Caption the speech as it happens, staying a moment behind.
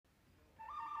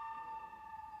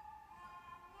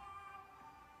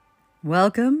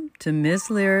Welcome to Miss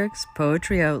Lyric's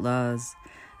Poetry Outlaws,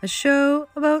 a show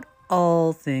about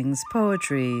all things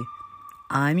poetry.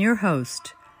 I'm your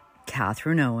host,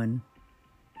 Catherine Owen.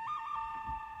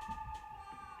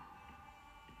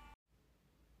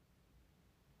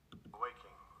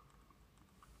 Waking.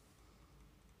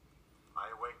 I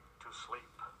wake to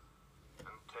sleep and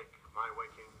take my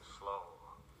waking slow.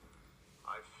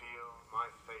 I feel my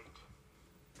fate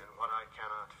in what I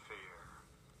cannot fear.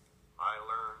 I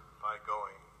learn by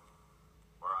going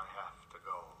where I have to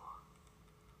go.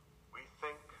 We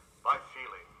think by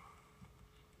feeling.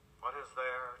 What is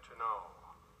there to know?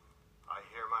 I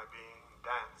hear my being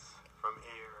dance from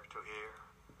ear to ear.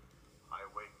 I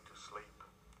wake to sleep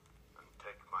and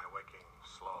take my waking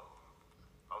slow.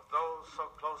 Of those so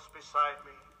close beside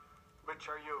me, which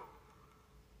are you?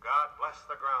 God bless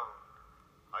the ground.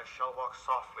 I shall walk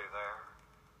softly there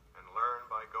and learn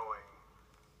by going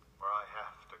where I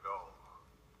have to go.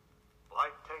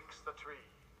 Light takes the tree,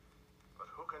 but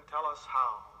who can tell us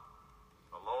how?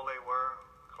 The lowly worm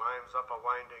climbs up a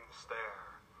winding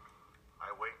stair. I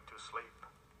wake to sleep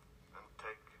and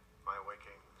take my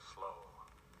waking slow.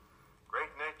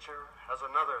 Great nature has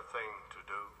another thing to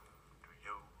do to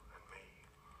you and me.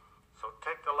 So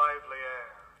take the lively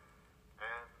air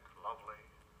and, lovely,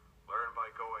 learn by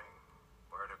going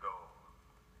where to go.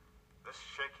 This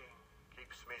shaking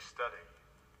keeps me steady.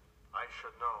 I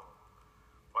should know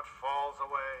what falls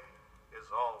away is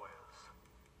always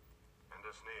and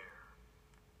is near.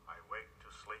 I wake to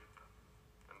sleep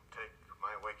and take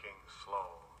my waking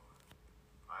slow.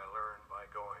 I learn by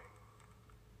going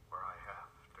where I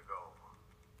have to go.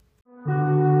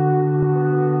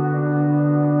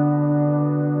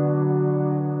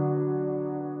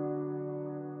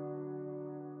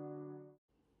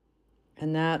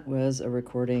 And that was a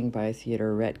recording by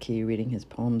Theodore Roethke reading his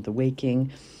poem, The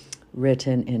Waking,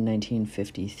 written in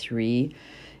 1953.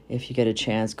 If you get a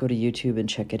chance, go to YouTube and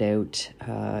check it out.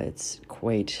 It's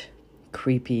quite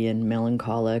creepy and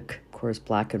melancholic, of course,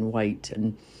 black and white,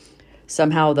 and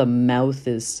somehow the mouth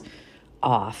is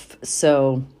off.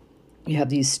 So you have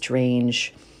these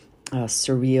strange,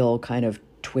 surreal kind of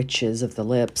twitches of the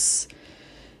lips.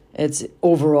 It's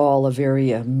overall a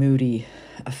very moody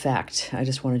effect. I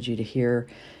just wanted you to hear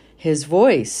his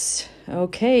voice.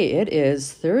 Okay, it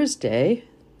is Thursday.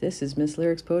 This is Miss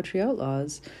Lyric's Poetry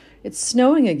Outlaws. It's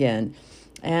snowing again,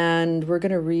 and we're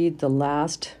going to read the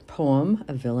last poem,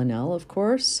 a villanelle, of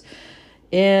course,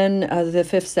 in the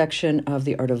fifth section of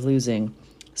The Art of Losing.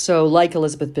 So, like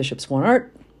Elizabeth Bishop's One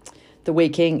Art, The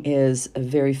Waking is a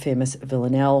very famous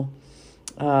villanelle.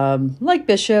 Like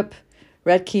Bishop,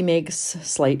 Roethke makes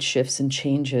slight shifts and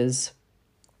changes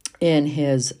in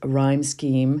his rhyme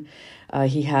scheme.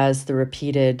 He has the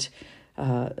repeated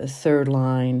third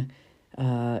line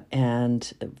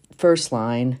and first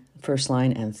line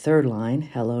and third line,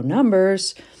 hello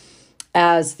numbers,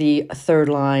 as the third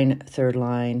line,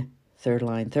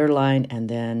 and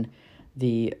then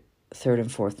the third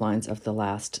and fourth lines of the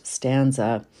last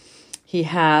stanza. He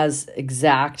has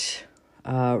exact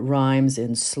rhymes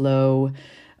in slow,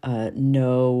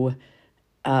 no,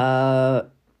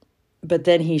 but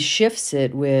then he shifts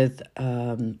it with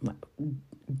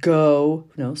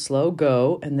slow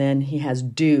go, and then he has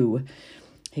do.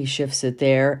 He shifts it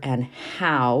there, and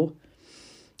how,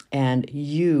 and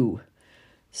you.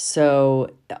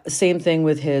 So same thing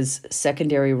with his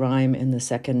secondary rhyme in the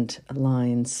second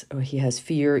lines. He has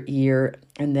fear, ear,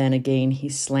 and then again he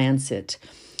slants it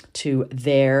to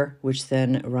there, which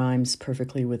then rhymes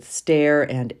perfectly with stare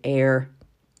and air.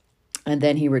 And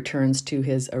then he returns to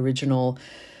his original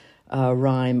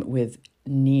rhyme with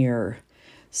near.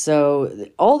 So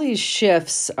all these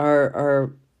shifts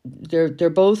are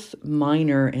they're both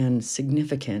minor and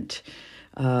significant.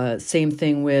 Same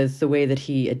thing with the way that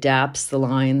he adapts the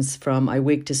lines from I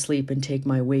wake to sleep and take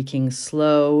my waking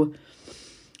slow.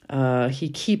 He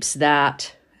keeps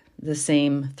that the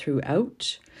same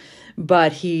throughout,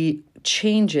 but he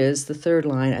changes the third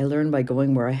line, I learn by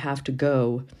going where I have to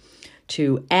go,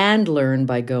 to and learn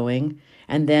by going,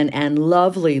 and then and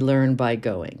lovely learn by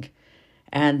going.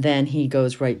 And then he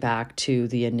goes right back to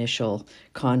the initial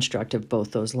construct of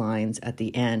both those lines at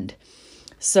the end.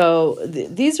 So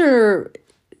these are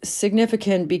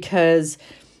significant because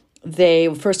they,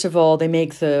 first of all, they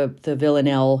make the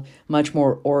villanelle much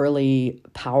more orally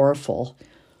powerful.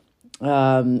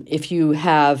 If you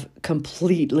have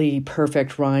completely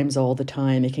perfect rhymes all the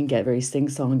time, it can get very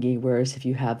sing-songy. Whereas if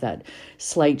you have that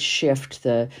slight shift,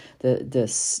 the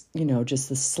just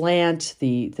the slant,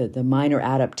 the minor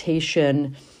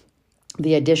adaptation,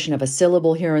 the addition of a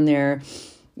syllable here and there,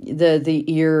 the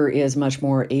ear is much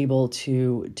more able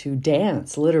to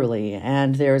dance, literally.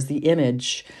 And there's the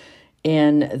image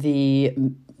in the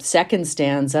second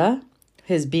stanza.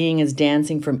 His being is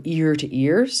dancing from ear to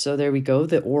ear. So there we go,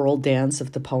 the oral dance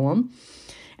of the poem.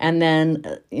 And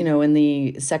then, in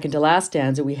the second to last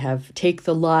stanza, we have take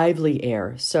the lively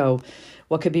air. So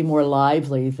what could be more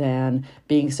lively than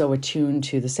being so attuned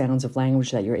to the sounds of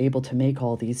language that you're able to make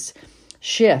all these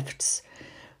shifts?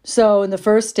 So in the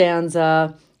first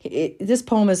stanza, this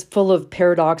poem is full of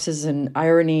paradoxes and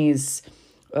ironies.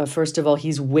 First of all,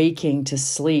 he's waking to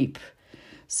sleep.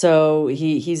 So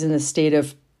he's in a state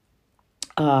of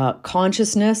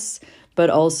consciousness, but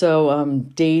also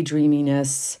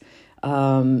daydreaminess,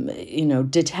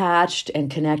 detached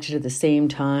and connected at the same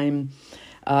time.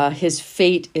 His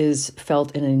fate is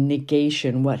felt in a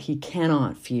negation, what he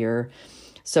cannot fear.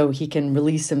 So he can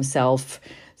release himself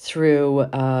through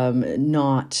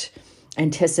not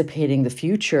anticipating the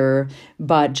future,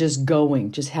 but just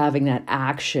going, just having that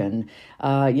action.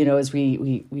 As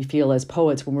we feel as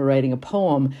poets when we're writing a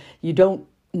poem, you don't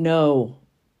know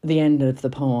the end of the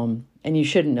poem, and you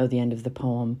shouldn't know the end of the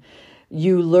poem.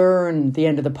 You learn the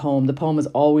end of the poem. The poem is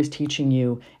always teaching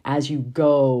you as you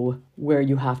go where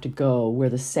you have to go, where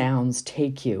the sounds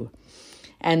take you.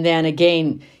 And then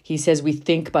again, he says we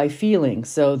think by feeling.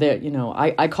 So that,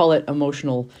 I call it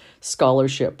emotional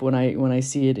scholarship when I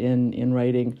see it in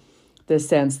writing, the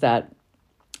sense that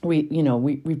we've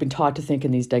been taught to think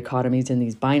in these dichotomies and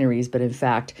these binaries, but in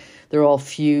fact, they're all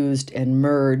fused and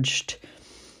merged.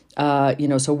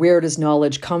 So where does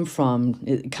knowledge come from?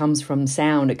 It comes from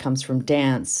sound. It comes from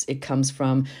dance. It comes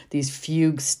from these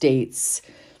fugue states.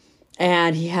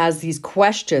 And he has these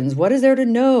questions. What is there to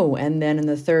know? And then in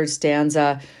the third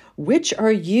stanza, which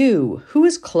are you? Who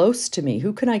is close to me?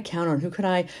 Who can I count on? Who can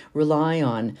I rely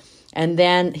on? And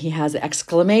then he has an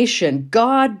exclamation,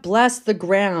 God bless the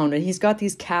ground. And he's got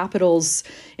these capitals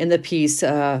in the piece,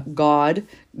 God,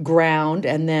 ground,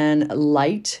 and then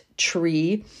light,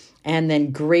 tree, and then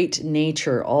great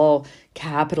nature, all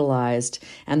capitalized.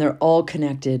 And they're all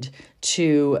connected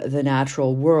to the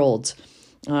natural world.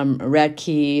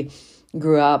 Roethke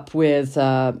grew up with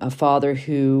a father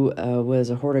who was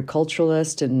a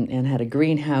horticulturalist and had a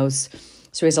greenhouse.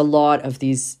 So he has a lot of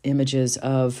these images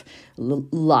of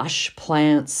lush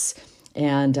plants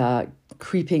and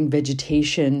creeping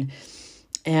vegetation.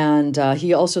 And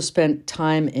he also spent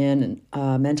time in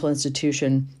a mental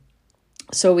institution.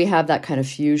 So we have that kind of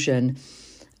fusion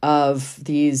of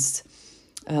these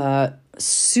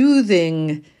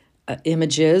soothing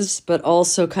images, but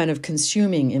also kind of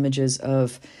consuming images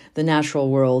of the natural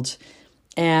world.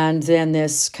 And then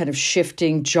this kind of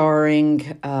shifting,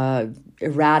 jarring,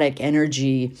 erratic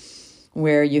energy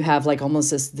where you have like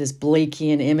almost this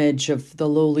Blakean image of the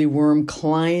lowly worm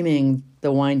climbing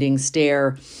the winding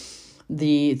stair.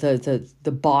 The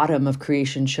bottom of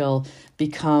creation shall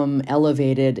become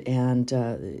elevated and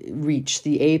reach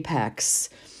the apex.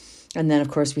 And then, of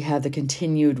course, we have the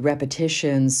continued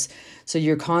repetitions. So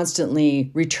you're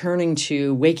constantly returning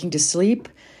to waking to sleep,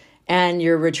 and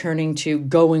you're returning to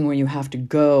going where you have to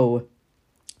go.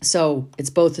 So it's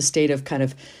both a state of kind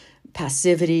of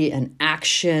passivity and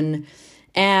action.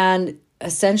 And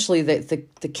essentially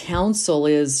the counsel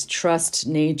is trust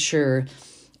nature,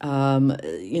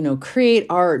 create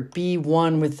art, be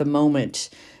one with the moment,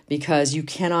 because you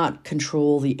cannot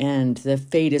control the end. The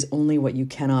fate is only what you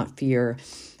cannot fear.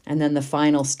 And then the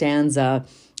final stanza,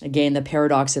 again, the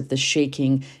paradox of the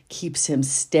shaking keeps him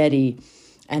steady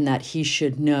and that he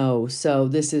should know. So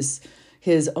this is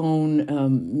his own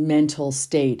mental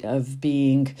state of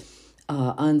being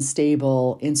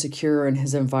unstable, insecure in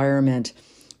his environment.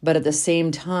 But at the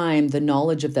same time, the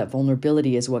knowledge of that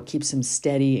vulnerability is what keeps him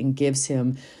steady and gives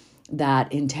him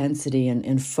that intensity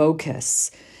and focus.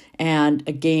 And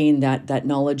again, that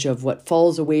knowledge of what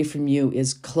falls away from you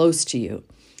is close to you.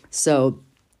 So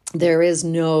there is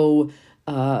no,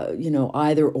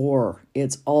 either or.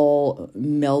 It's all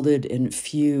melded and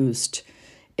fused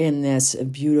in this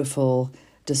beautiful,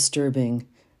 disturbing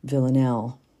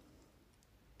villanelle.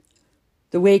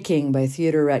 The Waking by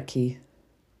Theodore Roethke.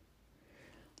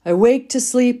 I wake to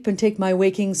sleep and take my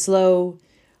waking slow.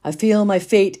 I feel my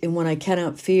fate in when I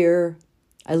cannot fear.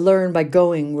 I learn by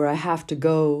going where I have to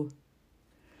go.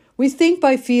 We think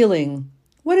by feeling.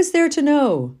 What is there to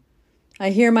know? I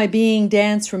hear my being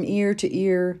dance from ear to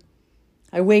ear.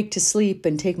 I wake to sleep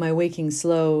and take my waking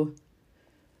slow.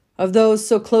 Of those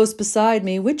so close beside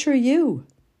me, which are you?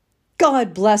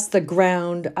 God bless the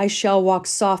ground. I shall walk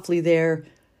softly there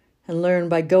and learn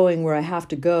by going where I have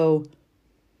to go.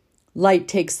 Light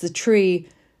takes the tree,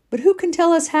 but who can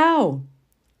tell us how?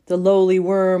 The lowly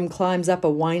worm climbs up a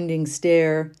winding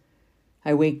stair.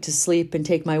 I wake to sleep and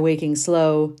take my waking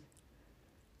slow.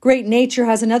 Great nature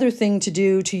has another thing to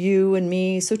do to you and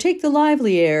me, so take the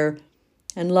lively air,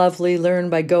 and lovely learn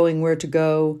by going where to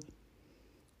go.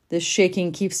 This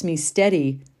shaking keeps me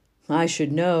steady. I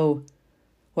should know.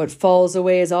 What falls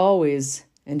away is always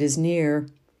and is near.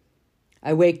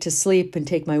 I wake to sleep and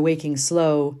take my waking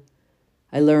slow.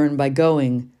 I learn by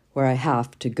going where I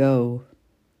have to go.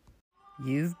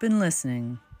 You've been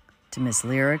listening to Miss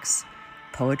Lyrics,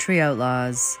 Poetry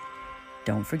Outlaws.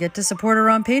 Don't forget to support her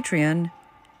on Patreon.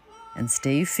 And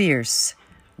stay fierce,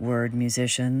 word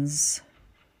musicians.